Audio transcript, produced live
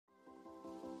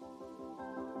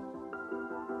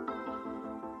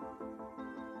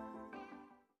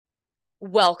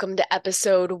Welcome to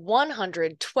episode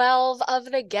 112 of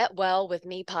the Get Well With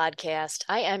Me podcast.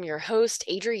 I am your host,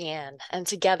 Adrienne, and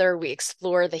together we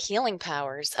explore the healing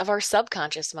powers of our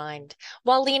subconscious mind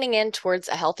while leaning in towards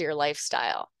a healthier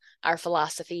lifestyle. Our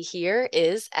philosophy here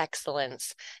is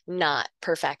excellence, not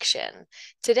perfection.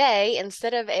 Today,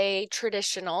 instead of a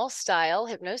traditional style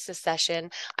hypnosis session,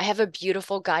 I have a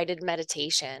beautiful guided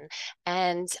meditation.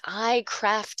 And I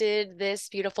crafted this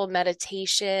beautiful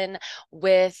meditation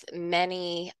with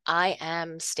many I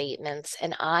am statements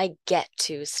and I get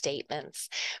to statements.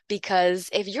 Because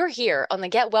if you're here on the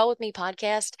Get Well With Me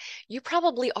podcast, you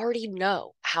probably already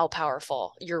know how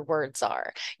powerful your words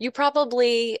are. You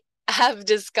probably have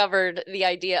discovered the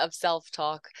idea of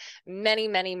self-talk many,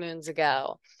 many moons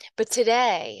ago. But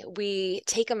today we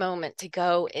take a moment to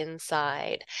go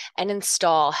inside and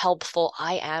install helpful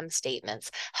I am statements,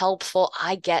 helpful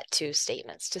I get to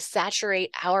statements to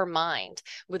saturate our mind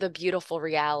with a beautiful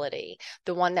reality,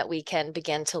 the one that we can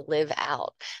begin to live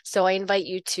out. So I invite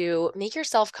you to make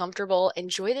yourself comfortable,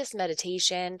 enjoy this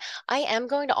meditation. I am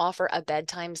going to offer a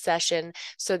bedtime session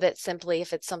so that simply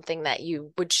if it's something that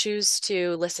you would choose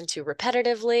to listen to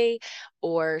repetitively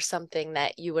or something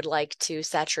that you would like to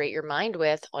saturate your mind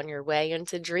with on your way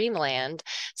into dreamland.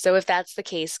 So if that's the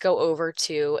case, go over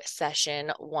to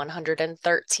session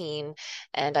 113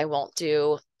 and I won't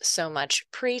do so much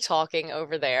pre-talking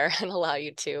over there and allow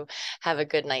you to have a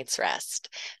good night's rest.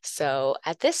 So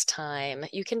at this time,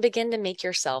 you can begin to make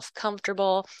yourself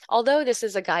comfortable. Although this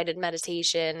is a guided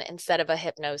meditation instead of a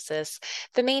hypnosis,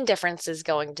 the main difference is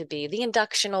going to be the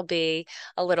induction will be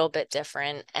a little bit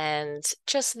different, and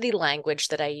just the language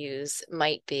that I use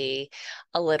might be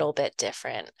a little bit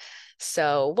different.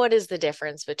 So, what is the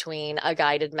difference between a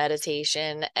guided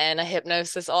meditation and a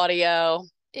hypnosis audio?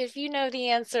 If you know the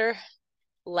answer,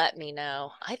 let me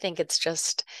know. I think it's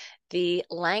just the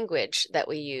language that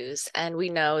we use. And we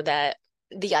know that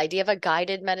the idea of a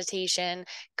guided meditation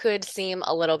could seem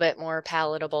a little bit more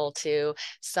palatable to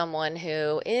someone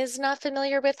who is not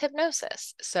familiar with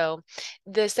hypnosis. So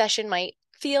the session might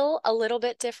feel a little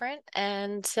bit different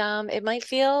and it might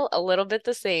feel a little bit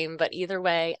the same, but either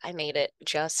way, I made it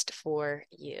just for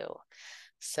you.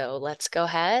 So let's go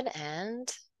ahead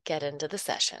and get into the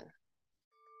session.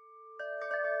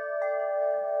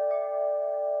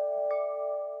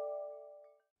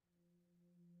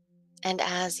 And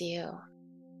as you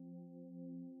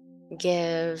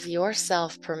give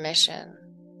yourself permission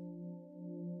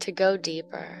to go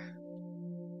deeper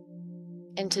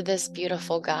into this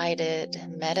beautiful guided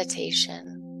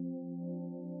meditation,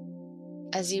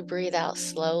 as you breathe out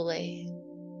slowly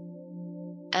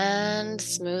and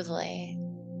smoothly,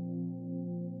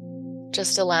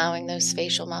 just allowing those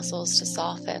facial muscles to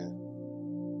soften,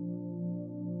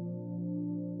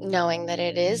 knowing that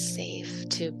it is safe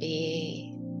to be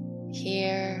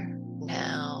here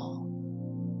now.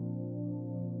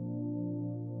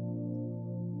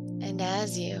 And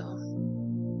as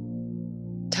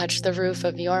you touch the roof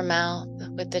of your mouth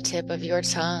with the tip of your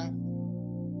tongue,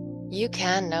 you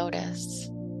can notice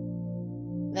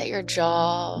that your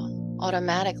jaw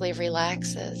automatically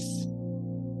relaxes.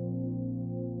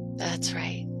 That's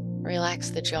right. Relax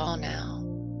the jaw now.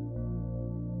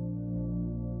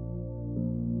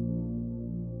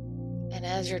 And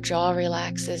as your jaw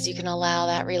relaxes, you can allow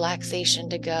that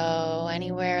relaxation to go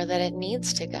anywhere that it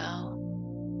needs to go,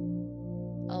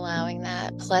 allowing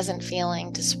that pleasant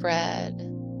feeling to spread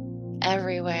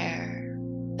everywhere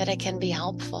that it can be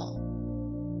helpful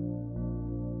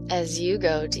as you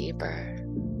go deeper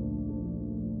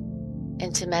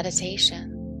into meditation.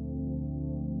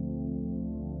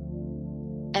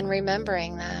 And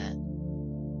remembering that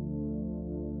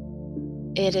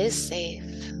it is safe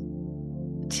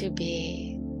to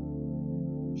be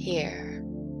here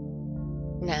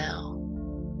now.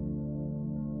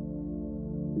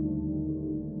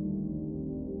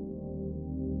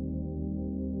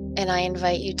 And I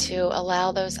invite you to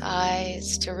allow those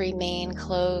eyes to remain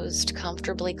closed,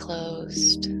 comfortably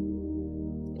closed,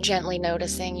 gently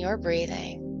noticing your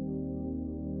breathing,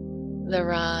 the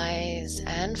rise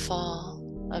and fall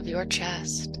of your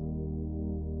chest.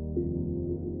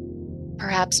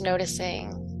 Perhaps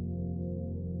noticing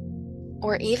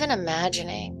or even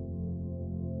imagining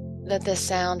that the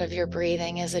sound of your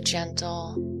breathing is a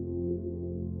gentle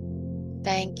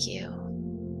thank you.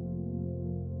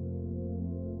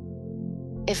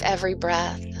 If every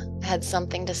breath had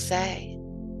something to say,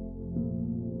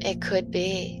 it could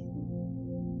be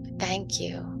thank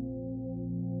you.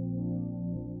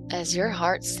 As your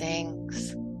heart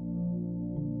sings,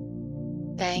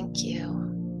 thank you.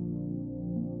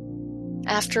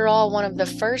 After all, one of the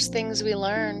first things we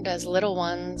learned as little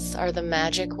ones are the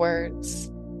magic words,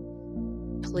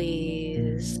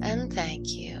 please and thank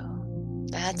you.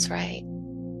 That's right.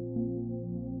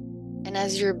 And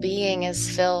as your being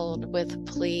is filled with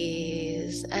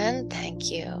please and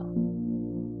thank you,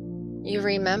 you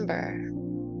remember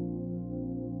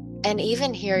and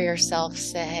even hear yourself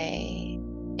say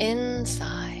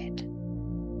inside,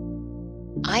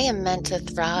 I am meant to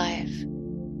thrive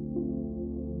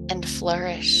and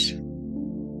flourish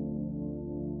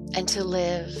and to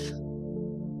live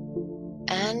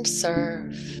and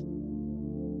serve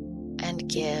and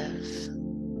give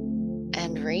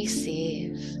and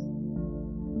receive.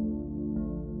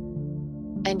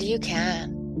 And you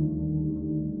can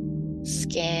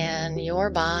scan your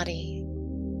body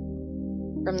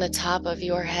from the top of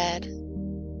your head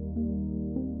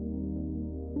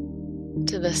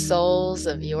to the soles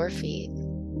of your feet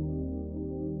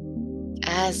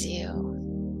as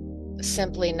you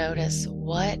simply notice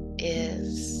what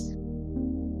is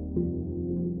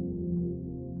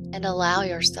and allow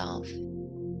yourself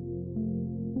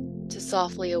to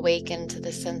softly awaken to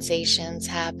the sensations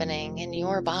happening in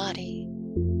your body.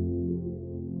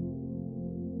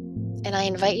 And I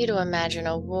invite you to imagine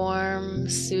a warm,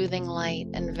 soothing light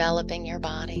enveloping your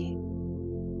body.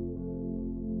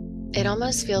 It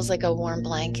almost feels like a warm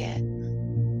blanket,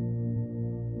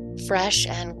 fresh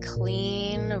and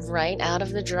clean right out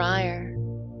of the dryer,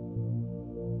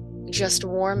 just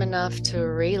warm enough to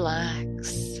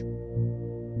relax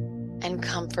and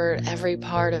comfort every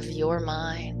part of your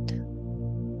mind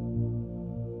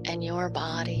and your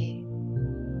body,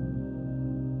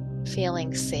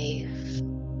 feeling safe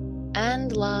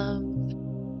and loved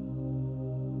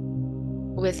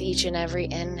with each and every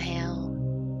inhale.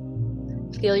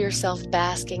 Feel yourself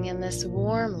basking in this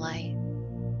warm light,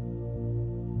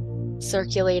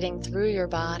 circulating through your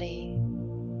body,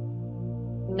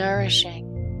 nourishing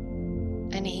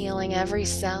and healing every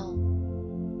cell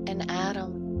and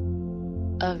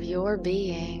atom of your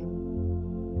being.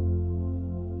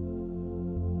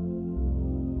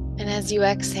 And as you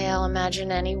exhale,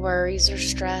 imagine any worries or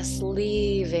stress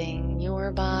leaving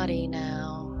your body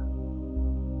now.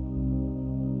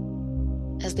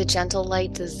 As the gentle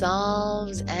light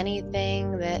dissolves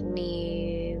anything that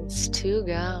needs to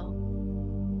go.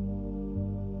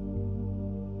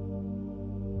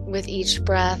 With each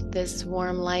breath, this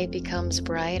warm light becomes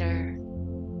brighter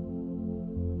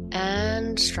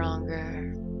and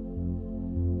stronger,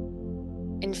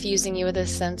 infusing you with a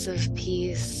sense of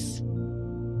peace,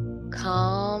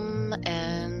 calm,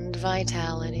 and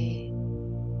vitality.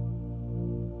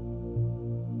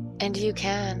 And you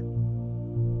can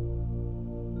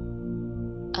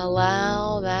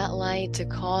allow that light to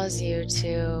cause you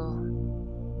to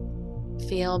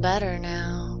feel better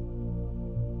now.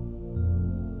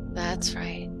 That's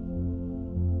right.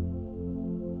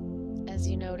 As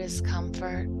you notice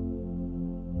comfort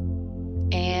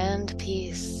and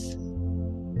peace,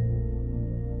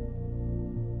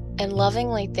 and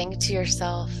lovingly think to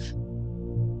yourself,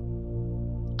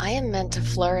 I am meant to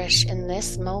flourish in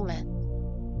this moment.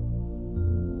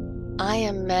 I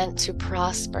am meant to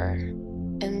prosper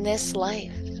in this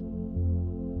life.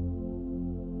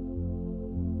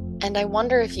 And I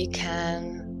wonder if you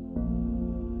can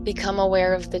become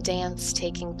aware of the dance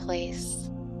taking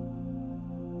place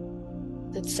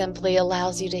that simply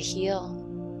allows you to heal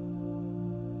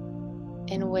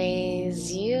in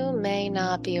ways you may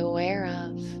not be aware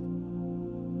of.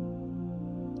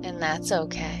 And that's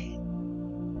okay,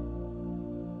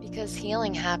 because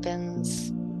healing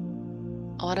happens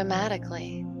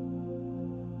automatically.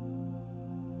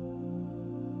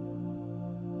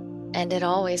 And it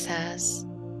always has.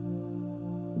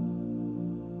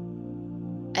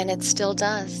 And it still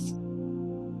does.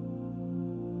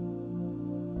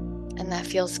 And that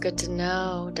feels good to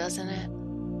know, doesn't it?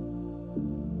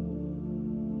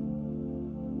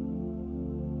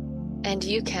 And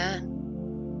you can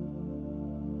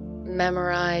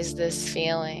memorize this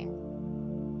feeling,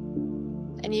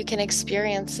 and you can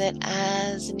experience it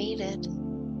as needed.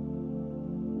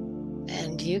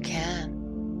 And you can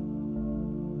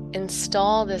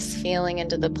install this feeling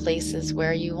into the places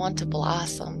where you want to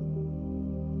blossom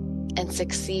and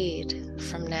succeed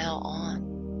from now on.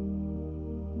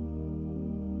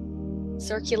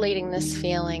 Circulating this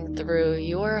feeling through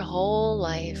your whole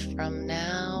life from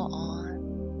now on.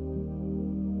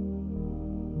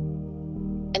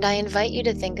 And I invite you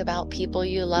to think about people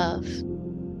you love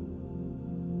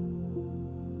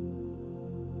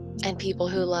and people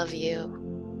who love you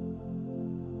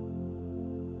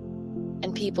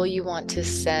and people you want to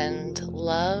send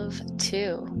love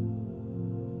to.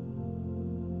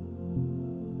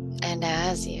 And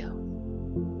as you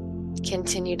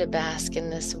continue to bask in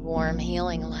this warm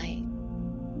healing light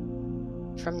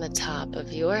from the top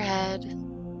of your head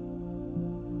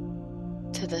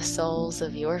to the soles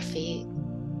of your feet,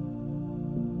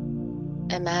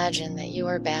 imagine that you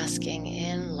are basking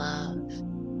in love.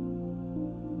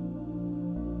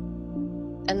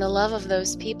 And the love of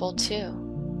those people too.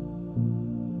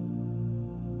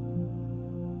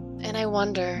 And I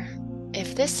wonder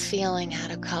if this feeling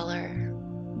had a color,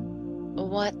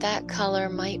 what that color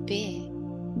might be.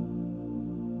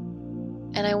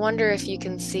 And I wonder if you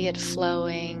can see it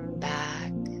flowing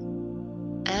back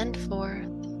and forth,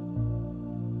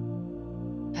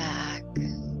 back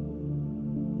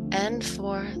and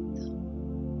forth.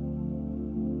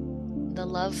 The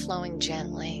love flowing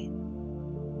gently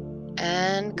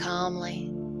and calmly,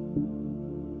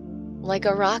 like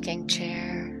a rocking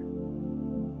chair,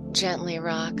 gently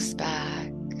rocks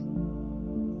back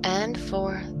and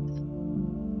forth,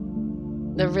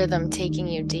 the rhythm taking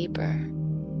you deeper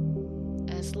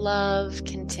as love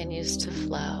continues to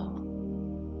flow.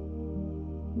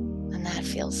 And that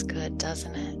feels good,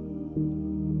 doesn't it?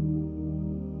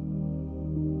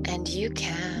 And you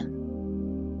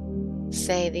can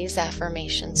say these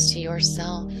affirmations to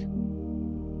yourself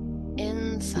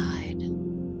inside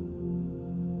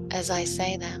as I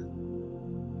say them.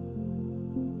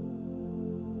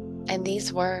 And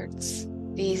these words,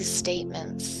 these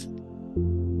statements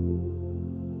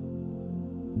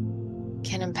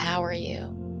can empower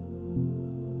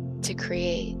you to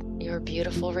create your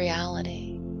beautiful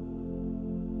reality.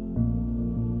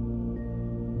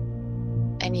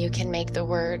 And you can make the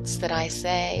words that I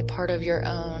say part of your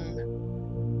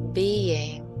own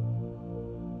being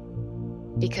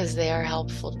because they are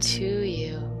helpful to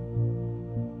you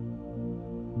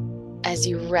as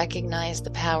you recognize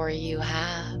the power you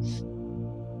have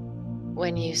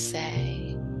when you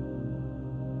say,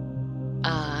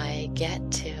 I get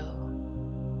to.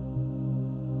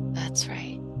 That's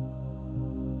right.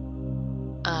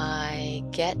 I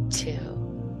get to.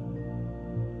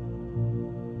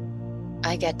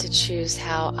 I get to choose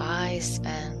how I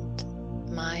spend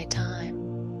my time.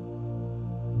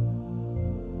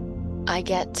 I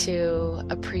get to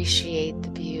appreciate the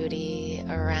beauty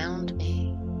around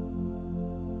me.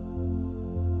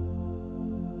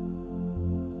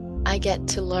 I get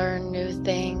to learn new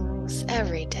things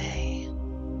every day.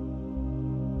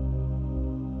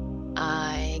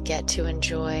 I get to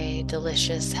enjoy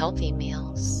delicious, healthy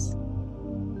meals.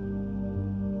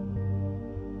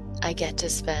 I get to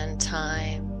spend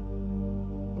time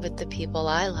with the people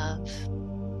I love.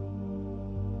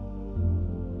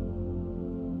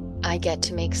 I get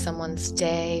to make someone's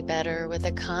day better with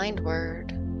a kind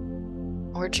word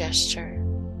or gesture.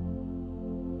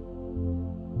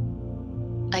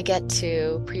 I get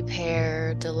to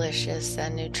prepare delicious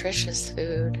and nutritious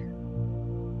food.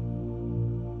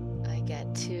 I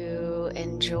get to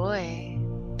enjoy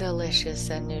delicious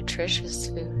and nutritious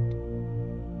food.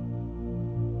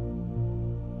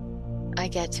 I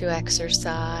get to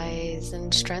exercise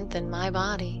and strengthen my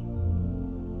body.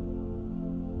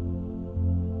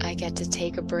 I get to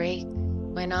take a break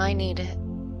when I need it.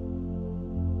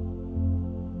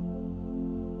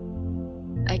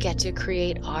 I get to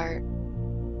create art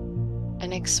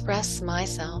and express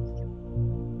myself.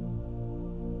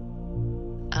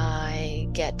 I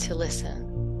get to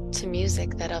listen to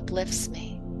music that uplifts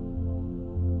me.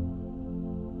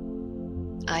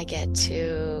 I get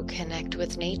to connect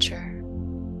with nature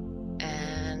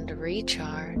and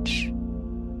recharge.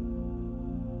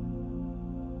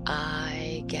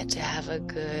 I get to have a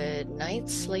good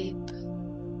night's sleep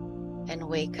and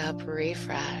wake up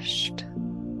refreshed.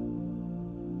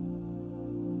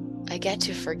 I get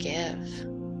to forgive.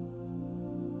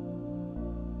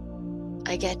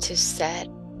 I get to set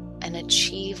and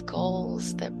achieve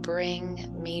goals that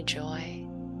bring me joy.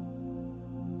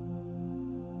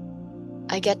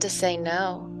 I get to say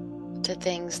no to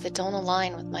things that don't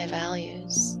align with my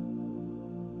values.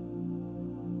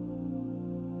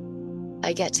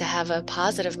 I get to have a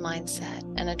positive mindset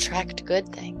and attract good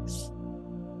things.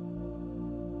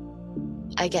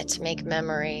 I get to make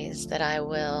memories that I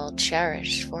will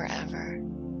cherish forever.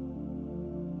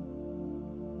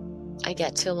 I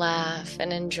get to laugh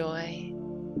and enjoy.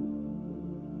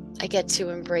 I get to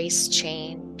embrace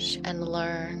change and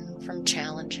learn from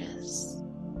challenges.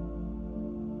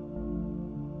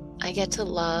 I get to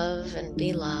love and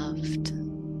be loved.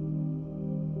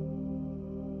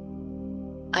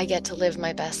 I get to live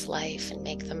my best life and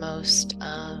make the most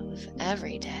of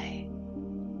every day.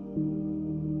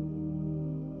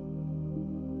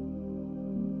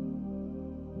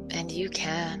 And you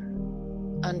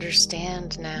can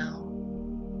Understand now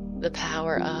the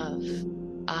power of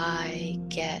I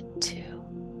get to.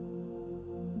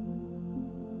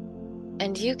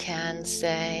 And you can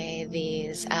say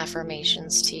these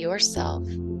affirmations to yourself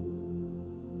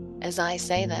as I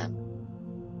say them.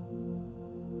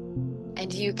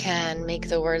 And you can make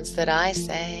the words that I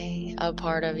say a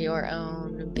part of your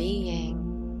own being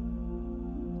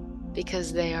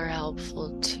because they are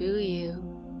helpful to you.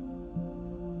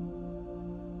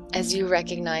 As you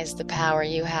recognize the power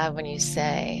you have when you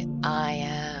say, I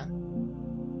am.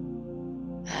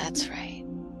 That's right.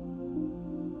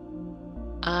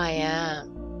 I am.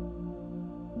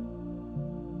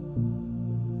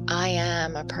 I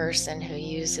am a person who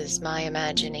uses my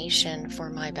imagination for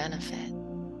my benefit.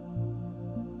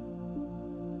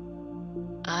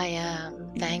 I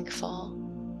am thankful.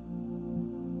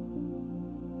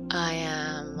 I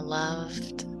am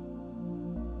loved.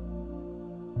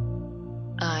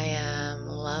 I am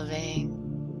loving.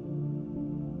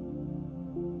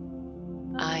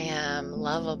 I am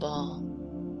lovable.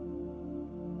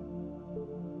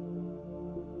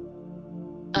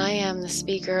 I am the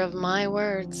speaker of my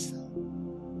words.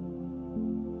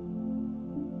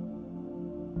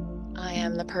 I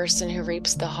am the person who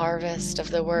reaps the harvest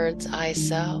of the words I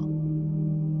sow.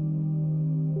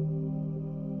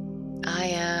 I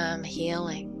am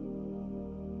healing.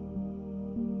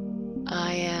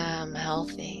 I am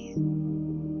healthy.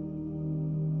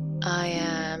 I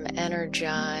am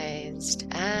energized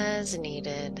as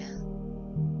needed.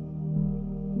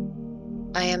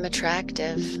 I am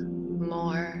attractive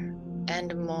more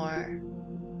and more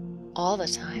all the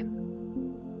time.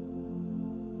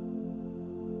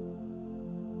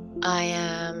 I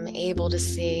am able to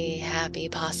see happy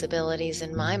possibilities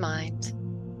in my mind.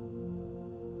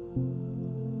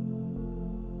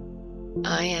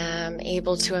 I am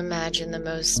able to imagine the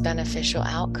most beneficial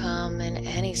outcome in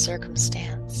any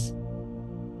circumstance.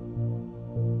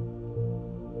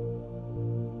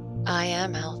 I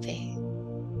am healthy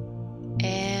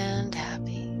and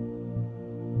happy.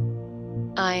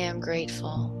 I am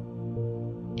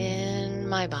grateful in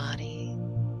my body.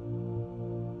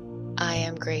 I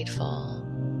am grateful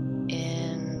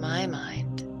in my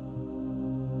mind.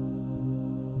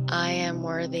 I am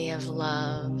worthy of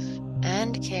love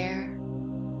and care.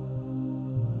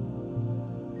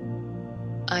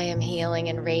 I am healing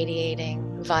and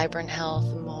radiating vibrant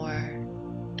health more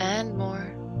and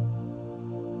more.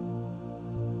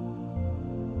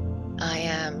 I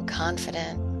am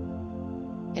confident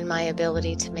in my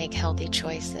ability to make healthy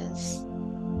choices.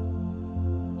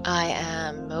 I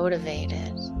am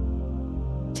motivated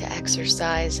to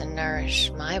exercise and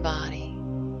nourish my body.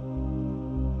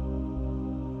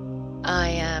 I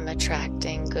am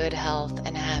attracting good health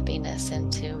and happiness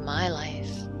into my life.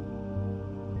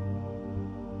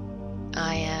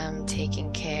 I am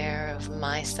taking care of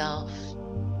myself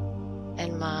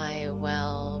and my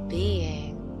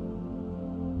well-being.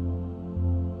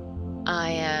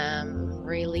 I am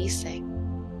releasing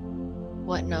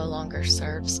what no longer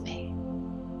serves me.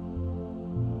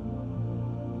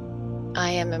 I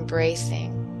am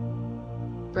embracing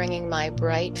bringing my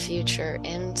bright future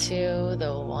into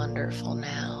the wonderful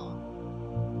now.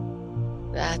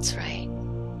 That's right.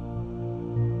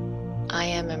 I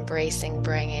am embracing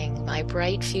bringing my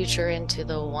bright future into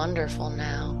the wonderful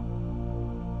now.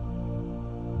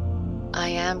 I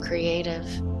am creative,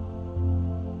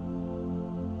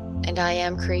 and I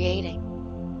am creating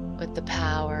with the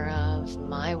power of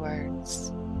my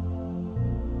words.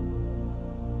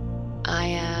 I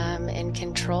am in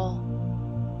control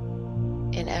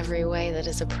in every way that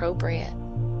is appropriate.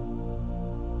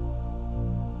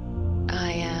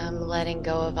 I am letting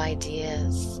go of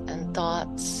ideas and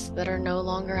thoughts that are no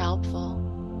longer helpful.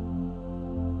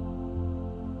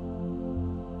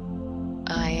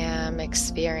 I am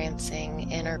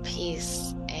experiencing inner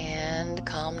peace and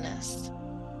calmness.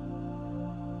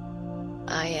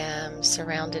 I am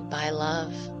surrounded by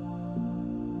love,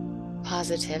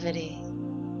 positivity,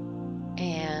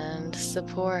 and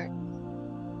support.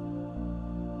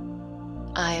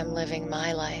 I am living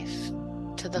my life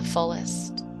to the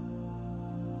fullest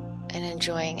and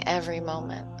enjoying every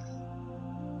moment.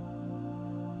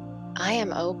 I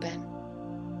am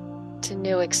open to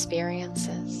new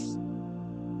experiences.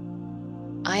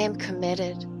 I am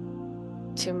committed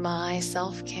to my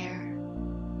self-care.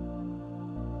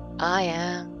 I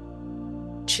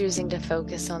am choosing to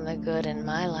focus on the good in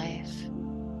my life.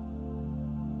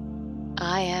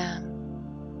 I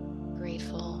am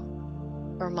grateful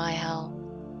for my health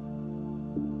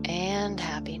and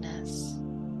happiness.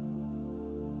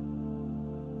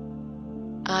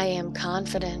 I am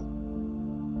confident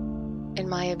in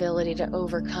my ability to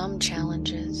overcome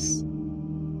challenges.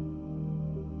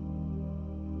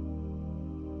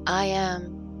 I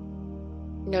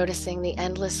am noticing the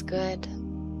endless good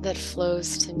that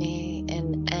flows to me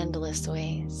in endless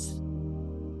ways.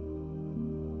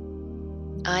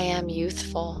 I am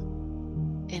youthful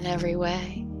in every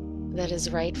way that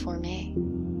is right for me.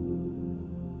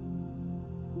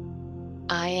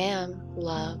 I am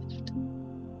loved.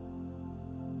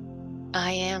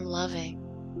 I am loving.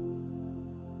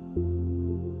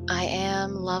 I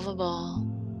am lovable,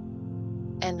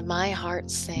 and my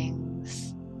heart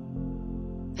sings,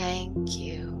 thank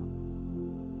you.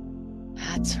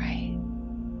 That's right.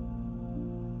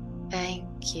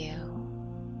 Thank you.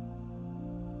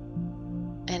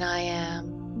 And I am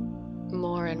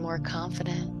more and more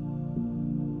confident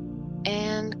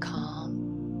and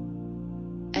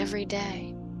calm every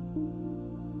day.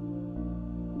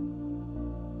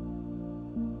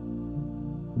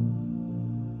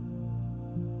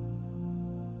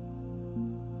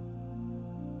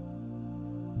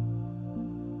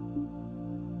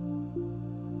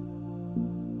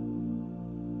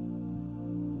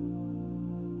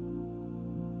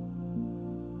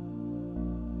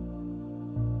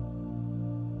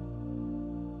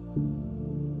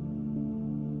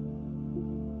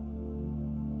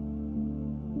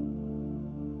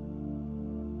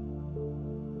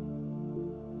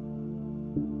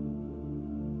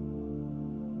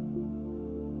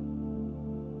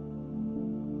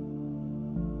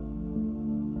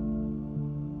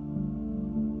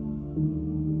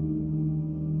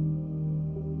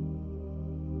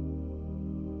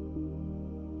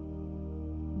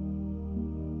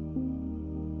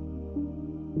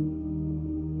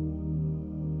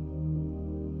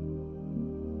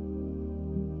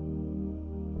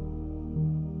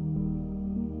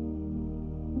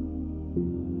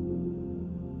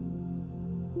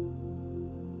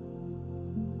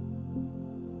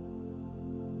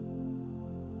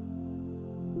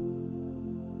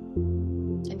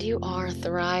 And you are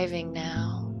thriving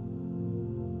now.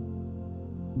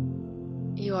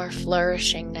 You are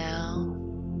flourishing now,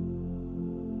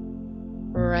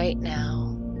 right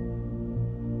now,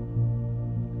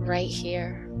 right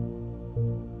here,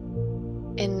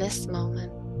 in this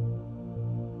moment.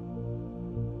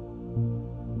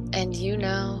 And you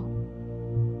know,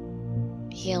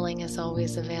 healing is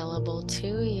always available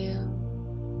to you.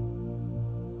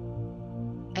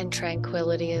 And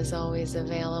tranquility is always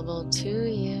available to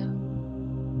you.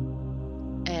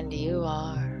 And you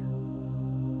are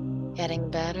getting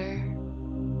better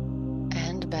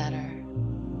and better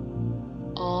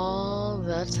all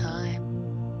the time.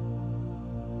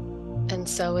 And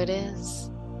so it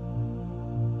is.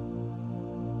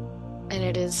 And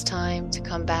it is time to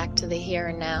come back to the here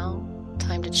and now,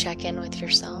 time to check in with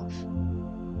yourself.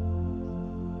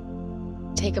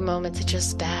 Take a moment to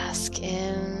just bask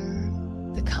in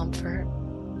the comfort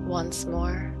once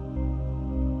more.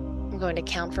 I'm going to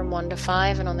count from 1 to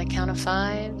 5, and on the count of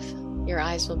 5, your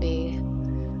eyes will be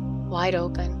wide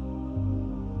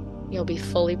open. You'll be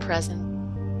fully present,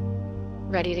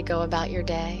 ready to go about your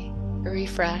day,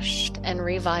 refreshed and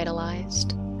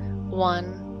revitalized.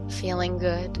 1, feeling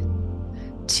good.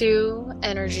 2,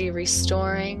 energy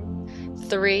restoring.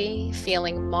 3,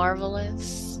 feeling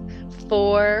marvelous.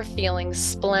 4, feeling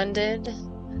splendid.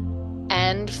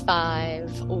 And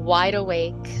 5, wide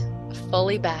awake,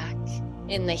 fully back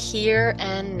in the here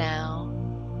and now.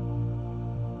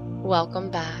 Welcome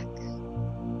back.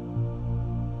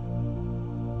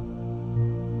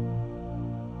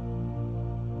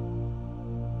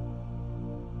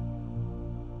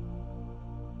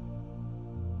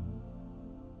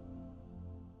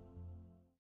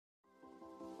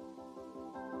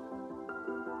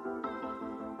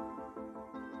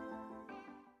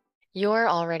 You're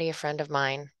already a friend of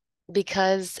mine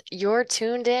because you're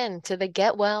tuned in to the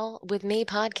Get Well with Me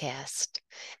podcast.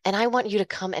 And I want you to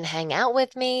come and hang out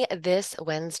with me this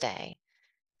Wednesday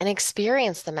and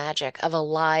experience the magic of a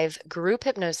live group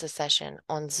hypnosis session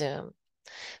on Zoom.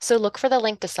 So look for the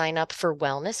link to sign up for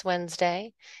Wellness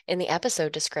Wednesday in the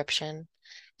episode description.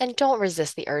 And don't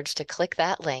resist the urge to click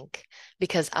that link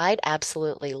because I'd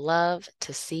absolutely love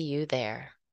to see you there.